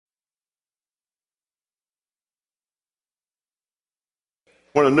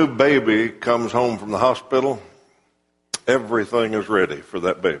When a new baby comes home from the hospital, everything is ready for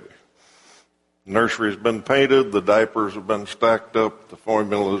that baby. The nursery's been painted, the diapers have been stacked up, the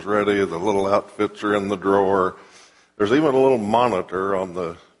formula is ready, the little outfits are in the drawer. There's even a little monitor on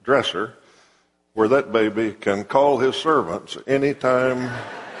the dresser where that baby can call his servants anytime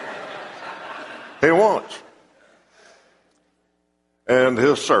he wants. And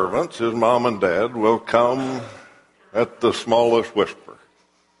his servants, his mom and dad, will come at the smallest whisper.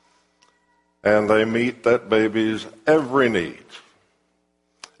 And they meet that baby's every need.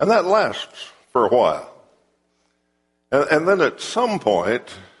 And that lasts for a while. And then at some point,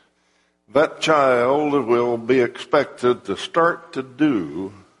 that child will be expected to start to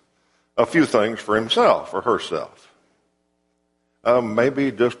do a few things for himself or herself.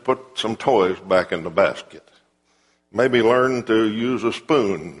 Maybe just put some toys back in the basket. Maybe learn to use a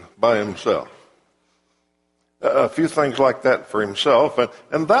spoon by himself. A few things like that for himself,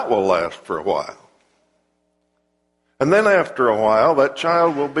 and that will last for a while. And then after a while, that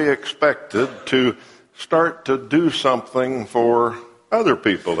child will be expected to start to do something for other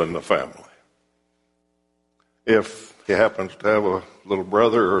people in the family. If he happens to have a little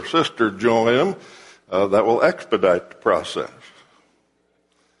brother or sister join him, that will expedite the process.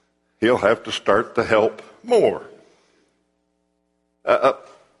 He'll have to start to help more.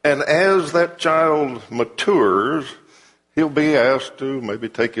 And as that child matures, he'll be asked to maybe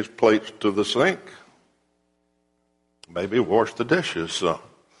take his plates to the sink, maybe wash the dishes some,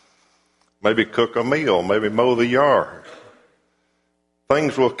 maybe cook a meal, maybe mow the yard.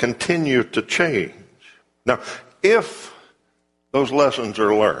 Things will continue to change. Now, if those lessons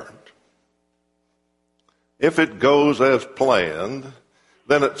are learned, if it goes as planned,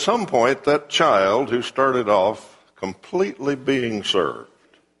 then at some point that child who started off completely being served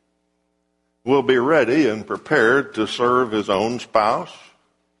will be ready and prepared to serve his own spouse,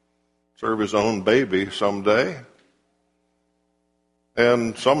 serve his own baby someday,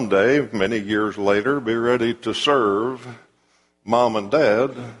 and someday, many years later, be ready to serve mom and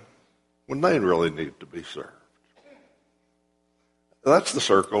dad when they really need to be served. That's the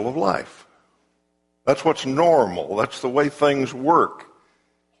circle of life. That's what's normal. That's the way things work.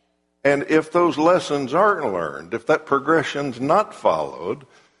 And if those lessons aren't learned, if that progression's not followed,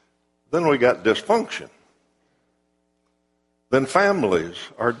 then we got dysfunction. Then families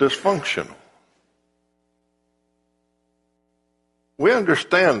are dysfunctional. We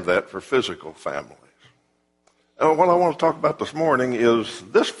understand that for physical families. What I want to talk about this morning is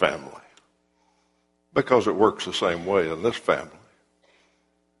this family, because it works the same way in this family.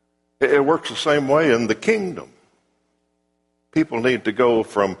 It works the same way in the kingdom. People need to go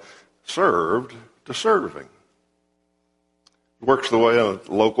from served to serving. It works the way in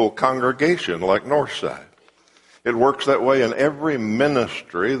a local congregation like Northside. It works that way in every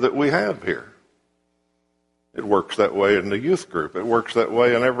ministry that we have here. It works that way in the youth group. It works that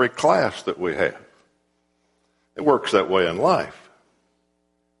way in every class that we have. It works that way in life.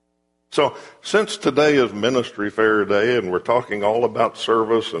 So, since today is Ministry Fair Day and we're talking all about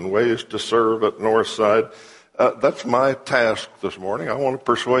service and ways to serve at Northside, that's my task this morning. I want to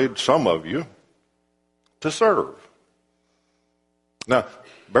persuade some of you to serve. Now,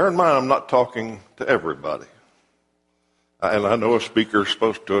 bear in mind, I'm not talking to everybody. And I know a speaker is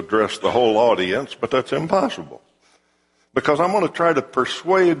supposed to address the whole audience, but that's impossible. Because I'm going to try to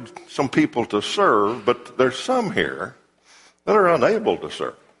persuade some people to serve, but there's some here that are unable to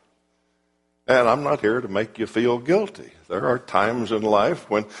serve. And I'm not here to make you feel guilty. There are times in life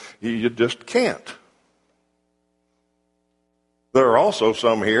when you just can't. There are also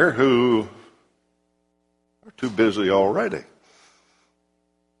some here who are too busy already.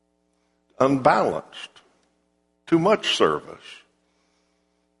 Unbalanced. Too much service.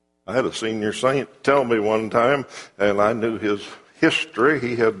 I had a senior saint tell me one time, and I knew his history.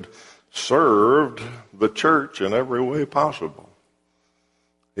 He had served the church in every way possible.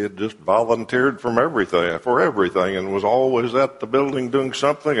 He had just volunteered for everything, and was always at the building doing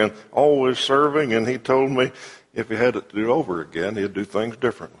something and always serving. And he told me if he had it to do over again, he'd do things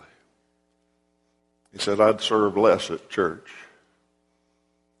differently. He said, I'd serve less at church,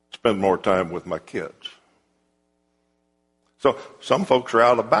 spend more time with my kids. So some folks are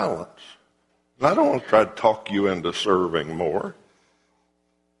out of balance. And I don't want to try to talk you into serving more.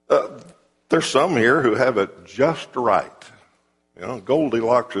 There's some here who have it just right. You know,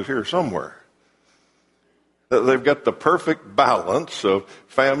 Goldilocks is here somewhere. They've got the perfect balance of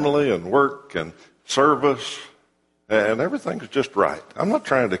family and work and service, and everything's just right. I'm not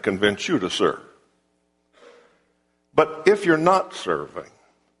trying to convince you to serve. But if you're not serving,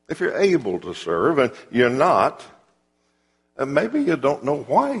 if you're able to serve and you're not, And maybe you don't know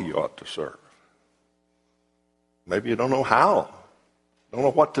why you ought to serve. Maybe you don't know how. Don't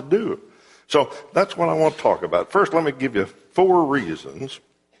know what to do. So that's what I want to talk about. First, let me give you 4 reasons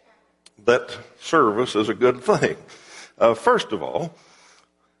that service is a good thing. First of all,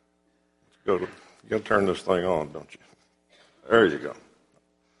 you got to turn this thing on, don't you? There you go.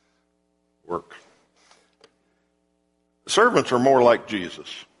 Works. Servants are more like Jesus.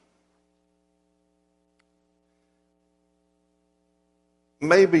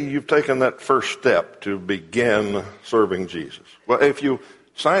 Maybe you've taken that first step to begin serving Jesus. Well, if you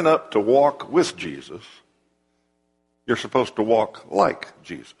sign up to walk with Jesus, you're supposed to walk like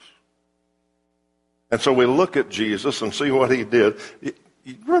Jesus. And so we look at Jesus and see what he did. You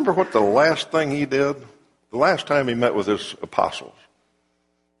remember what the last thing he did? The last time he met with his apostles,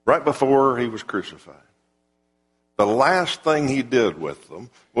 right before he was crucified. The last thing he did with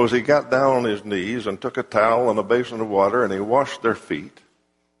them was he got down on his knees and took a towel and a basin of water and he washed their feet.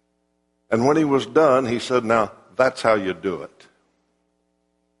 And when he was done, he said, now, that's how you do it.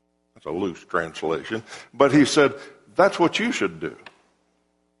 That's a loose translation. But he said, that's what you should do.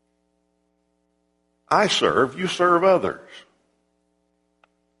 I serve, you serve others.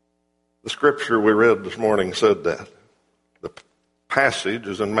 The scripture we read this morning said that. The passage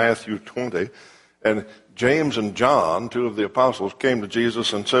is in Matthew 20. And James and John, 2 of the apostles, came to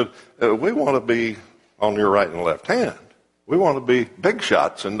Jesus and said, we want to be on your right and left hand. We want to be big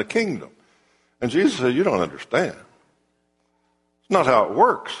shots in the kingdom. And Jesus said, you don't understand. It's not how it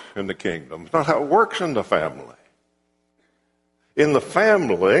works in the kingdom. It's not how it works in the family. In the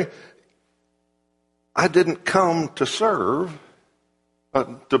family, I didn't come to serve,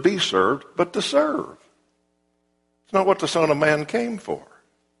 to be served, but to serve. It's not what the Son of Man came for.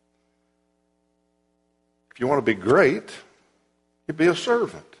 If you want to be great, you be a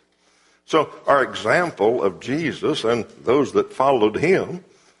servant. So our example of Jesus and those that followed him,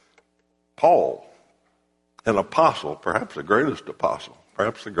 Paul, an apostle, perhaps the greatest apostle,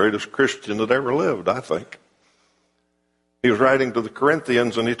 perhaps the greatest Christian that ever lived, I think. He was writing to the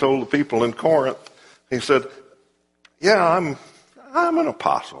Corinthians and he told the people in Corinth, he said, yeah, I'm an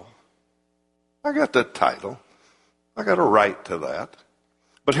apostle. I got that title. I got a right to that.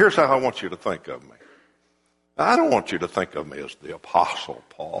 But here's how I want you to think of me. I don't want you to think of me as the Apostle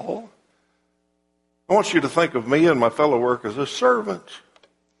Paul. I want you to think of me and my fellow workers as servants.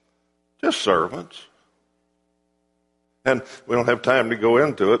 Just servants. And we don't have time to go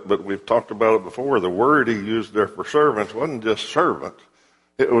into it, but we've talked about it before. The word he used there for servants wasn't just servants.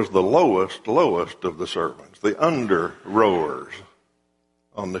 It was the lowest of the servants, the under rowers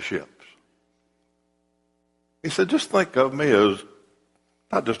on the ships. He said, just think of me as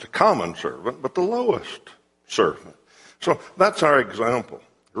not just a common servant, but the lowest servant. So that's our example.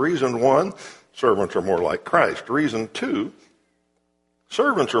 Reason 1, servants are more like Christ. Reason 2,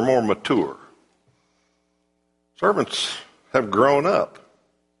 servants are more mature. Servants have grown up.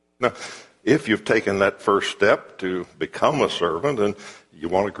 Now, if you've taken that first step to become a servant and you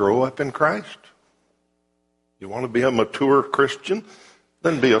want to grow up in Christ, you want to be a mature Christian,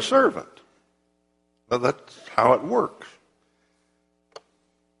 then be a servant. Now, that's how it works.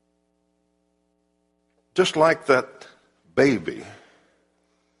 Just like that baby,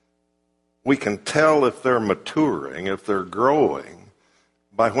 we can tell if they're maturing, if they're growing,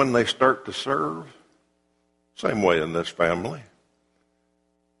 by when they start to serve. Same way in this family.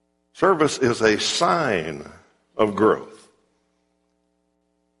 Service is a sign of growth.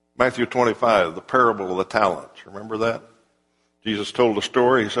 Matthew 25, the parable of the talents. Remember that? Jesus told a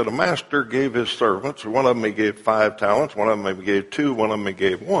story. He said, a master gave his servants, one of them he gave 5 talents, one of them he gave 2, one of them he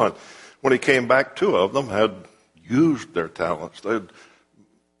gave 1. When he came back, 2 of them had used their talents. They'd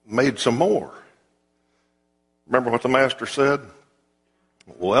made some more. Remember what the master said?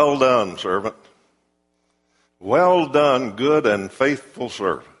 Well done, servant. Well done, good and faithful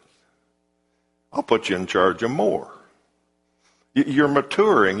servant. I'll put you in charge of more. You're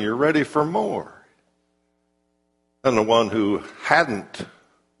maturing. You're ready for more. And the one who hadn't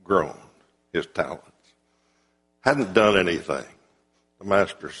grown his talents, hadn't done anything, the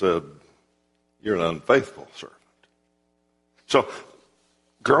master said, you're an unfaithful servant. So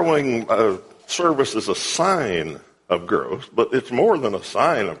growing service is a sign of growth, but it's more than a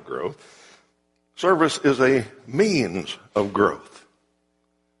sign of growth. Service is a means of growth.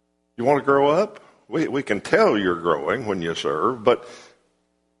 You want to grow up? We can tell you're growing when you serve, but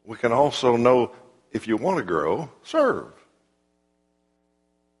we can also know if you want to grow, serve.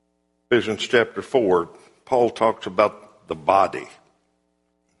 Ephesians chapter 4, Paul talks about the body.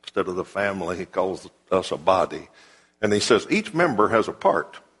 Instead of the family, he calls us a body. And he says each member has a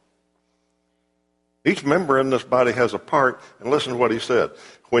part. Each member in this body has a part, and listen to what he said.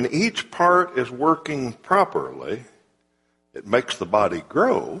 When each part is working properly, it makes the body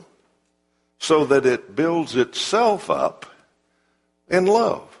grow so that it builds itself up in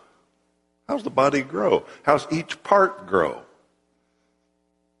love. How's the body grow? How's each part grow?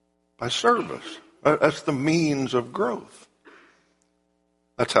 By service. That's the means of growth.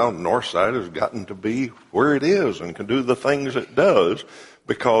 That's how Northside has gotten to be where it is and can do the things it does,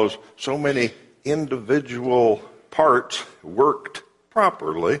 because so many individual parts worked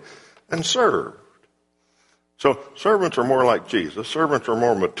properly and served. So servants are more like Jesus. Servants are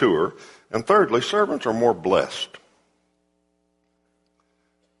more mature. And thirdly, servants are more blessed.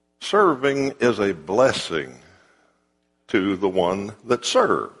 Serving is a blessing to the one that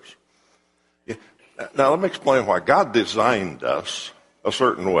serves. Now let me explain why. God designed us a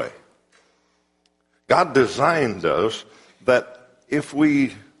certain way. God designed us that if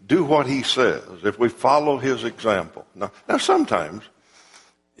we do what he says, if we follow his example. Now sometimes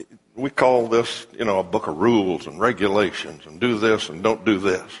we call this, a book of rules and regulations and do this and don't do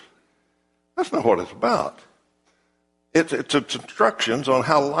this. That's not what it's about. It's instructions on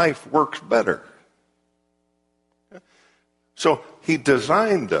how life works better. So he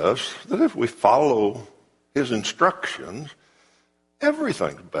designed us that if we follow his instructions,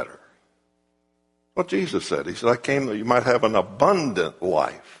 everything's better. What Jesus said, he said, I came that you might have an abundant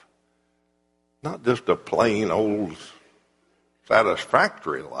life. Not just a plain old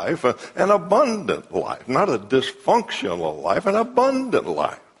satisfactory life, an abundant life. Not a dysfunctional life, an abundant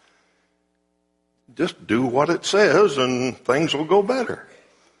life. Just do what it says and things will go better.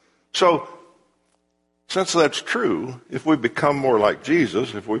 So, since that's true, if we become more like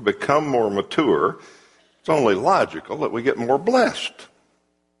Jesus, if we become more mature, it's only logical that we get more blessed.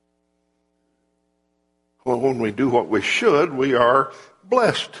 Well, when we do what we should, we are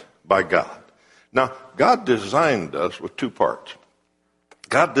blessed by God. Now, God designed us with two parts.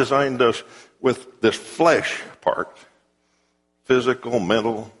 God designed us with this flesh part, physical,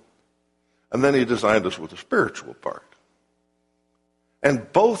 mental, and then he designed us with a spiritual part.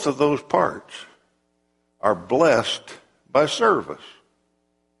 And both of those parts are blessed by service.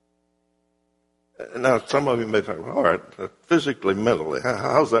 Now, some of you may think, well, all right, physically, mentally,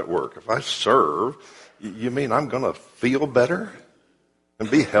 how's that work? If I serve, you mean I'm going to feel better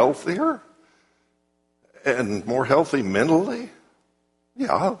and be healthier and more healthy mentally?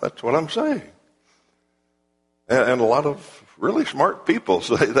 Yeah, that's what I'm saying. And a lot of really smart people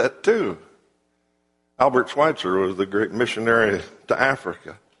say that too. Albert Schweitzer was the great missionary to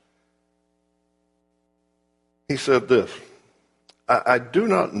Africa. He said this, I do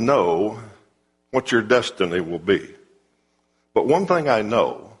not know what your destiny will be, but one thing I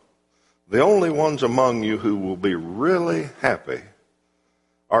know, the only ones among you who will be really happy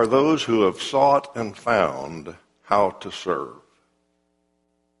are those who have sought and found how to serve.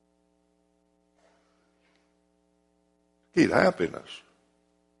 Key to happiness.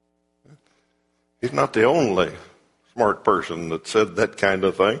 He's not the only smart person that said that kind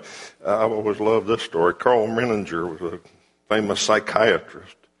of thing. I've always loved this story. Carl Menninger was a famous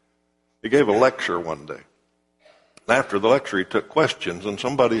psychiatrist. He gave a lecture one day. After the lecture, he took questions, and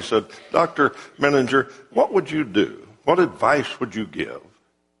somebody said, Dr. Menninger, what would you do? What advice would you give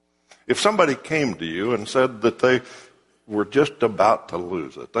if somebody came to you and said that they were just about to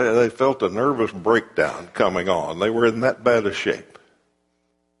lose it? They felt a nervous breakdown coming on. They were in that bad a shape.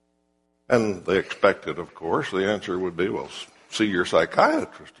 And they expected, of course, the answer would be, well, see your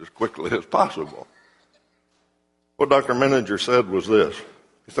psychiatrist as quickly as possible. What Dr. Menninger said was this.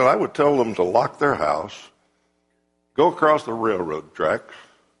 He said, I would tell them to lock their house, go across the railroad tracks,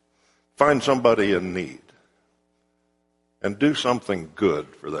 find somebody in need, and do something good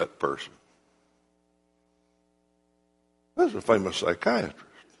for that person. That's a famous psychiatrist.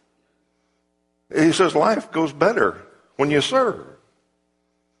 He says life goes better when you serve.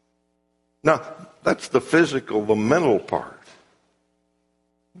 Now, that's the physical, the mental part.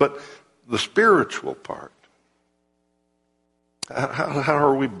 But the spiritual part, how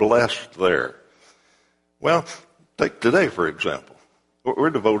are we blessed there? Well, take today, for example.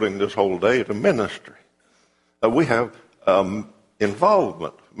 We're devoting this whole day to ministry. We have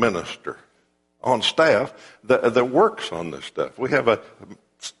involvement minister on staff that works on this stuff. We have a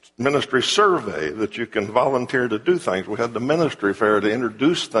ministry survey that you can volunteer to do things. We had the ministry fair to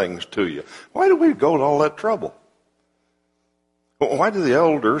introduce things to you. Why do we go to all that trouble? Why do the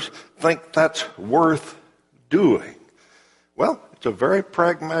elders think that's worth doing? Well, it's a very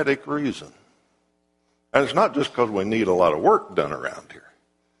pragmatic reason. And it's not just because we need a lot of work done around here.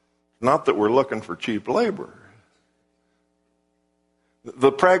 Not that we're looking for cheap labor.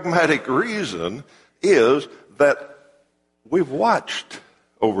 The pragmatic reason is that we've watched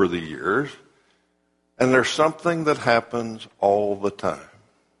over the years, and there's something that happens all the time.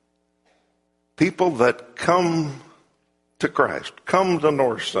 People that come to Christ, come to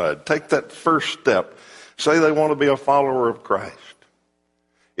Northside, take that first step, say they want to be a follower of Christ.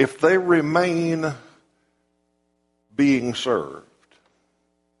 If they remain being served,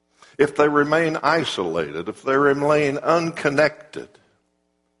 if they remain isolated, if they remain unconnected,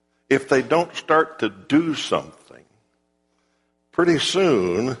 if they don't start to do something, pretty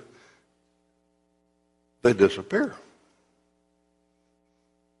soon they disappear.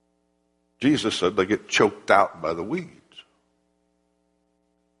 Jesus said they get choked out by the weeds.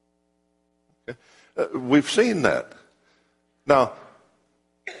 Okay? We've seen that. Now,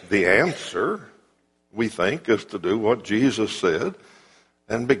 the answer, we think, is to do what Jesus said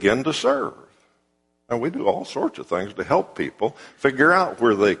and begin to serve. And we do all sorts of things to help people figure out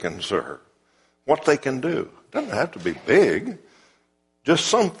where they can serve, what they can do. It doesn't have to be big, just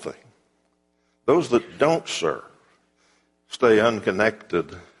something. Those that don't serve stay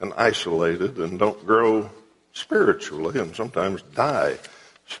unconnected and isolated and don't grow spiritually and sometimes die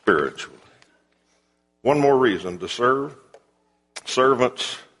spiritually. One more reason to serve.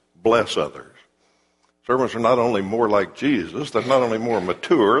 Servants bless others. Servants are not only more like Jesus, they're not only more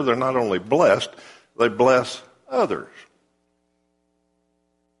mature, they're not only blessed, they bless others.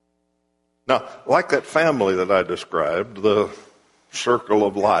 Now, like that family that I described, the circle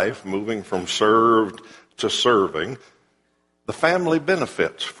of life, moving from served to serving, the family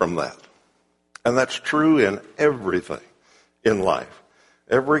benefits from that. And that's true in everything in life.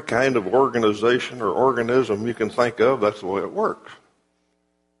 Every kind of organization or organism you can think of, that's the way it works.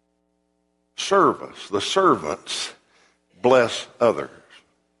 Service, the servants bless others,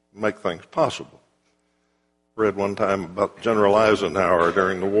 make things possible. Read one time about General Eisenhower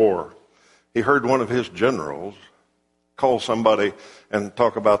during the war. He heard one of his generals call somebody and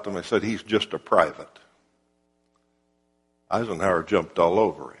talk about them and said, he's just a private. Eisenhower jumped all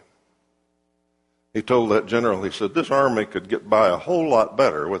over him. He told that general, he said, this army could get by a whole lot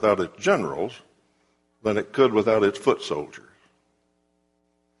better without its generals than it could without its foot soldiers.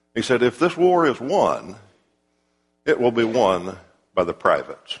 He said, if this war is won, it will be won by the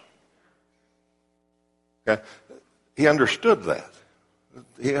privates. Okay? He understood that.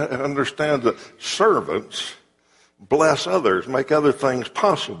 He understands that servants bless others, make other things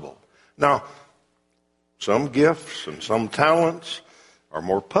possible. Now, some gifts and some talents are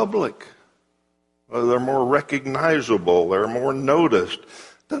more public. They're more recognizable. They're more noticed.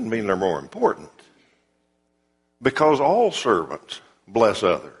 Doesn't mean they're more important. Because all servants bless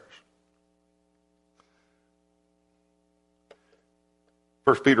others.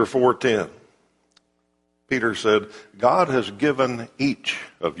 1 Peter 4:10. Peter said, God has given each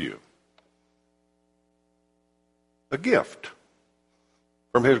of you a gift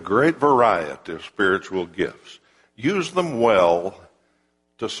from his great variety of spiritual gifts. Use them well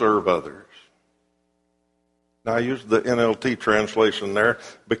to serve others. Now, I use the NLT translation there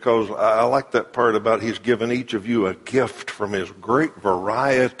because I like that part about he's given each of you a gift from his great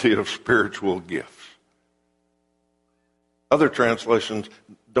variety of spiritual gifts. Other translations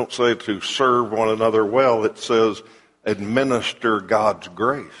don't say to serve one another well. It says administer God's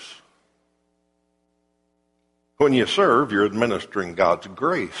grace. When you serve, you're administering God's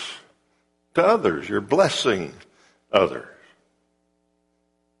grace to others. You're blessing others.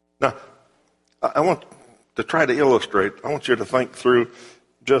 Now, I want to try to illustrate, I want you to think through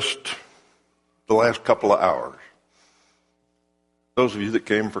just the last couple of hours. Those of you that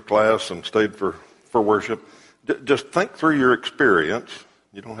came for class and stayed for worship, just think through your experience.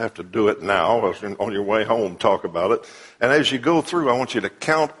 You don't have to do it now. On your way home, talk about it. And as you go through, I want you to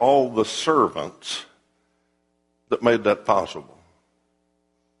count all the servants that made that possible.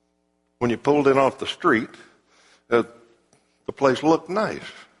 When you pulled in off the street, the place looked nice.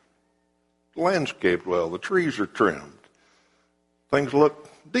 Landscaped well. The trees are trimmed. Things look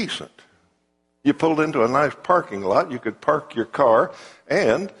decent. You pulled into a nice parking lot. You could park your car,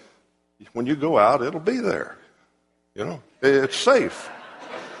 and when you go out, it'll be there. You know, it's safe.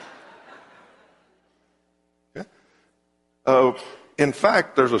 Okay. In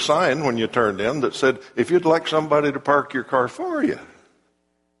fact, there's a sign when you turned in that said, if you'd like somebody to park your car for you,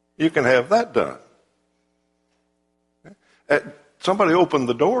 you can have that done. Okay. Somebody opened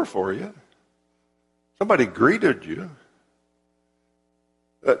the door for you. Somebody greeted you.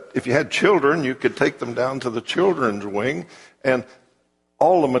 If you had children, you could take them down to the children's wing, and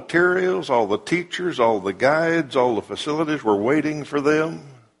all the materials, all the teachers, all the guides, all the facilities were waiting for them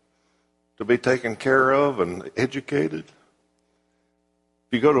to be taken care of and educated.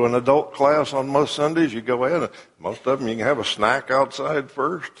 If you go to an adult class on most Sundays, you go in, and most of them you can have a snack outside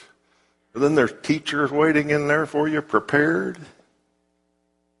first. And then there's teachers waiting in there for you, prepared.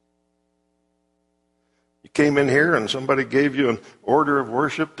 You came in here and somebody gave you an order of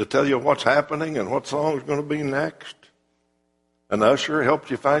worship to tell you what's happening and what song is going to be next. An usher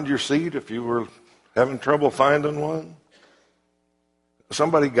helped you find your seat if you were having trouble finding one.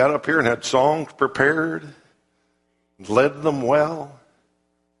 Somebody got up here and had songs prepared, led them well.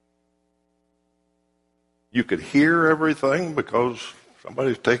 You could hear everything because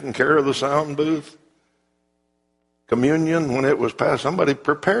somebody's taking care of the sound booth. Communion, when it was passed, somebody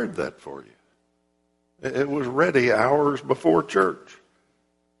prepared that for you. It was ready hours before church.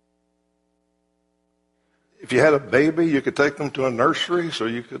 If you had a baby, you could take them to a nursery so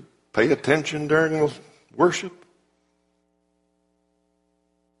you could pay attention during the worship.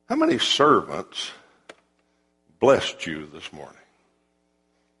 How many servants blessed you this morning?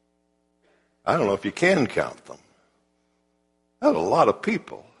 I don't know if you can count them. That's a lot of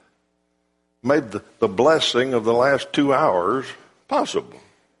people made the blessing of the last 2 hours possible.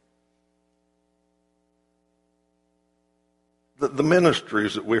 The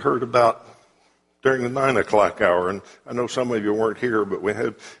ministries that we heard about during the 9 o'clock hour, and I know some of you weren't here, but we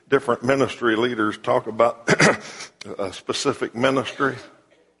had different ministry leaders talk about a specific ministry.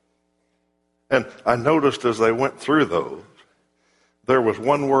 And I noticed as they went through those, there was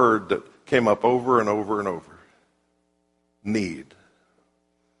one word that came up over and over and over. Need.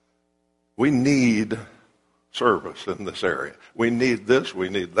 We need service in this area. We need this, we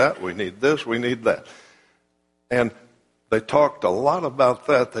need that, we need this, we need that. And they talked a lot about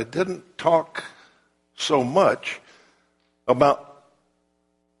that. They didn't talk so much about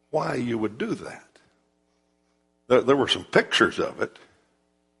why you would do that. There were some pictures of it.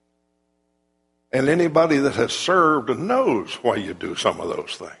 And anybody that has served knows why you do some of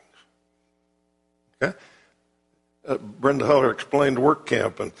those things. Okay? Brenda Huller explained work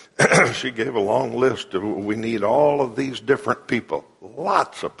camp, and she gave a long list of we need all of these different people,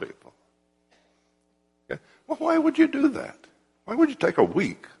 lots of people. Okay? Well, why would you do that? Why would you take a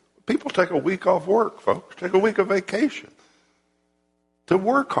week? People take a week off work, folks. Take a week of vacation to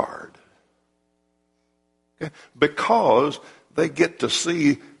work hard. Okay? Because they get to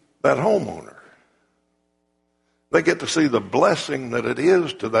see that homeowner. They get to see the blessing that it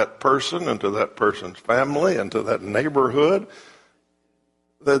is to that person and to that person's family and to that neighborhood.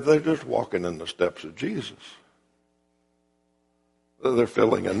 That they're just walking in the steps of Jesus. They're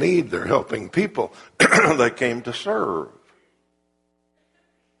filling a need. They're helping people. They came to serve.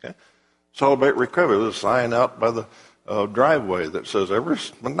 Okay? Celebrate Recovery. There's a sign out by the driveway that says every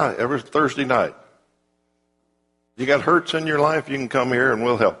Thursday night, you got hurts in your life, you can come here and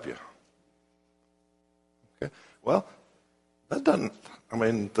we'll help you. Well, that doesn't,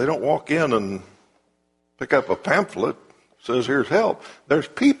 they don't walk in and pick up a pamphlet that says, here's help. There's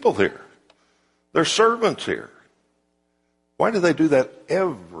people here. There's servants here. Why do they do that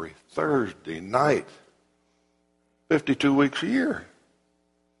every Thursday night, 52 weeks a year?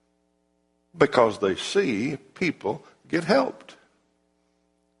 Because they see people get helped.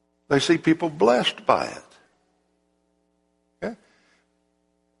 They see people blessed by it. Okay?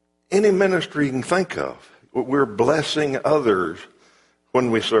 Any ministry you can think of, we're blessing others when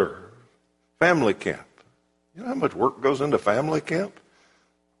we serve. Family camp. You know how much work goes into family camp?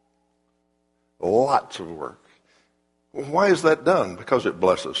 Lots of work. Why is that done? Because it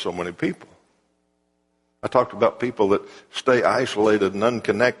blesses so many people. I talked about people that stay isolated and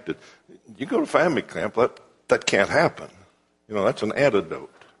unconnected. You go to family camp, that can't happen. That's an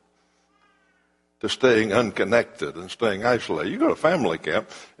antidote to staying unconnected and staying isolated. You go to family camp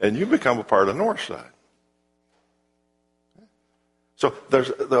and you become a part of Northside. So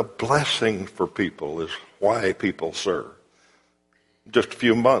there's the blessing for people is why people serve. In just a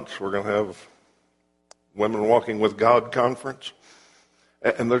few months, we're going to have Women Walking with God conference.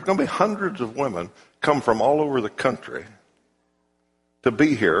 And there's going to be hundreds of women come from all over the country to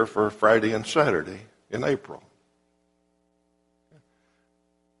be here for Friday and Saturday in April.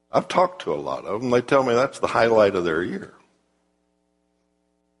 I've talked to a lot of them. They tell me that's the highlight of their year.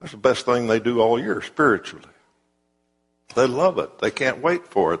 That's the best thing they do all year spiritually. They love it. They can't wait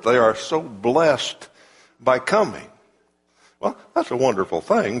for it. They are so blessed by coming. Well, that's a wonderful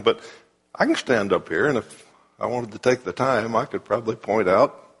thing, but I can stand up here, and if I wanted to take the time, I could probably point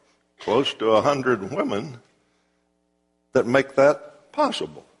out close to 100 women that make that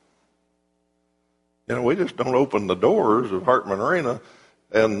possible. We just don't open the doors of Hartman Arena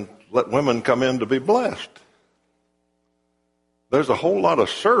and let women come in to be blessed. There's a whole lot of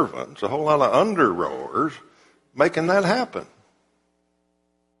servants, a whole lot of under rowers making that happen.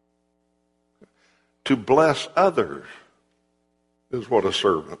 to bless others is what a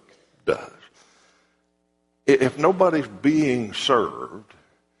servant does. If nobody's being served,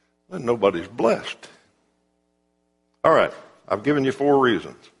 then nobody's blessed. All right, I've given you 4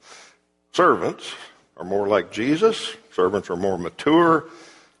 reasons. Servants are more like Jesus. Servants are more mature.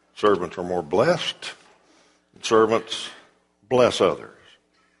 Servants are more blessed. Servants bless others.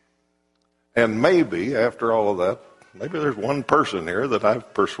 And maybe, after all of that, maybe there's one person here that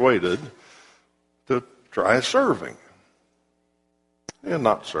I've persuaded to try serving. You're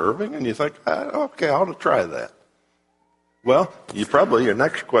not serving, and you think, okay, I ought to try that. Well, your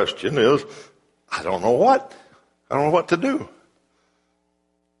next question is, I don't know what. I don't know what to do.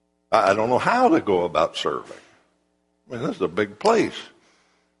 I don't know how to go about serving. I mean, this is a big place.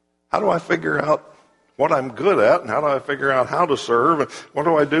 How do I figure out what I'm good at, and how do I figure out how to serve, and what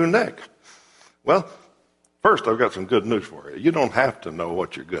do I do next? Well, first, I've got some good news for you. You don't have to know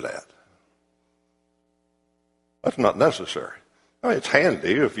what you're good at. That's not necessary. I mean, it's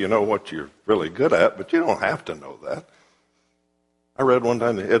handy if you know what you're really good at, but you don't have to know that. I read one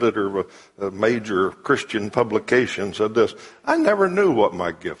time the editor of a major Christian publication said this: I never knew what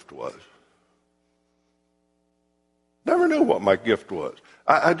my gift was. Never knew what my gift was.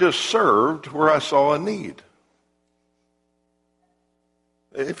 I just served where I saw a need.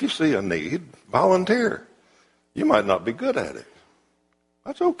 If you see a need, volunteer. You might not be good at it.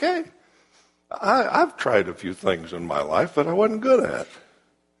 That's okay. I've tried a few things in my life that I wasn't good at.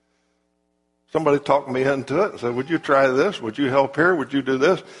 Somebody talked me into it and said, would you try this? Would you help here? Would you do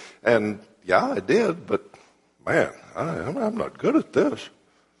this? And yeah, I did, but man, I'm not good at this.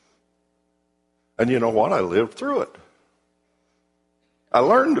 And you know what? I lived through it. I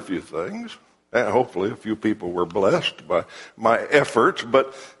learned a few things, and hopefully a few people were blessed by my efforts,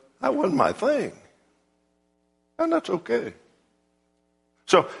 but that wasn't my thing. And that's okay.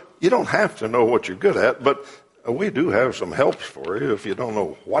 So you don't have to know what you're good at, but we do have some helps for you if you don't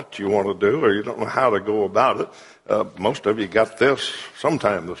know what you want to do or you don't know how to go about it. Most of you got this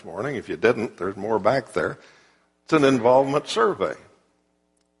sometime this morning. If you didn't, there's more back there. It's an involvement survey.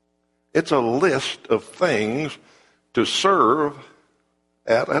 It's a list of things to serve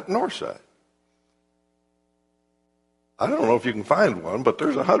at Northside. I don't know if you can find one, but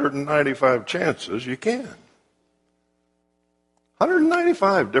there's 195 chances you can.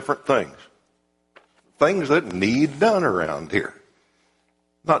 195 different things. Things that need done around here.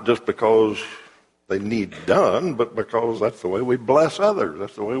 Not just because they need done, but because that's the way we bless others.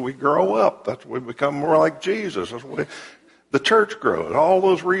 That's the way we grow up. That's the way we become more like Jesus. That's the way the church grows. All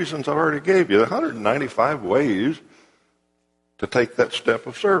those reasons I already gave you. 195 ways to take that step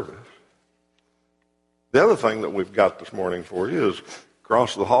of service. The other thing that we've got this morning for you is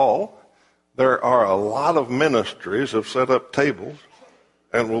across the hall, there are a lot of ministries have set up tables,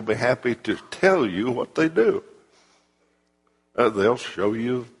 and we'll be happy to tell you what they do. They'll show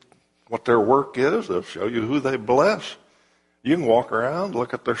you what their work is. They'll show you who they bless. You can walk around,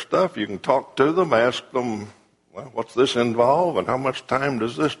 look at their stuff. You can talk to them, ask them, well, what's this involve, and how much time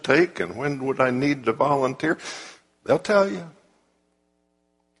does this take, and when would I need to volunteer? They'll tell you.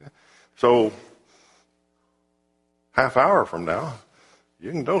 Okay. So, half hour from now, you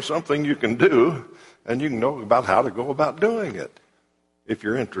can know something you can do, and you can know about how to go about doing it if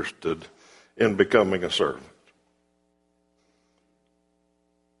you're interested in becoming a servant.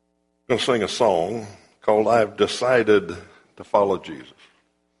 I'm going to sing a song called I've Decided to Follow Jesus.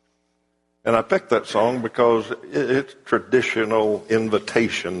 And I picked that song because it's traditional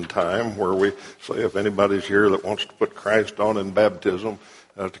invitation time where we say if anybody's here that wants to put Christ on in baptism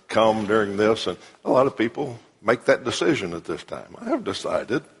to come during this. And a lot of people make that decision at this time. I have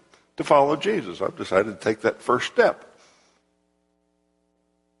decided to follow Jesus. I've decided to take that first step.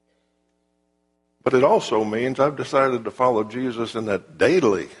 But it also means I've decided to follow Jesus in that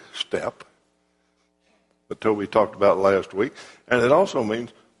daily step that Toby talked about last week. And it also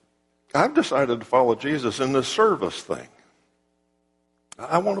means I've decided to follow Jesus in this service thing.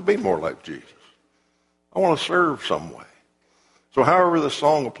 I want to be more like Jesus. I want to serve some way. So however this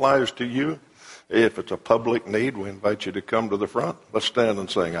song applies to you, if it's a public need, we invite you to come to the front. Let's stand and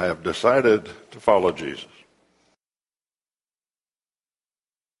sing, I have decided to follow Jesus.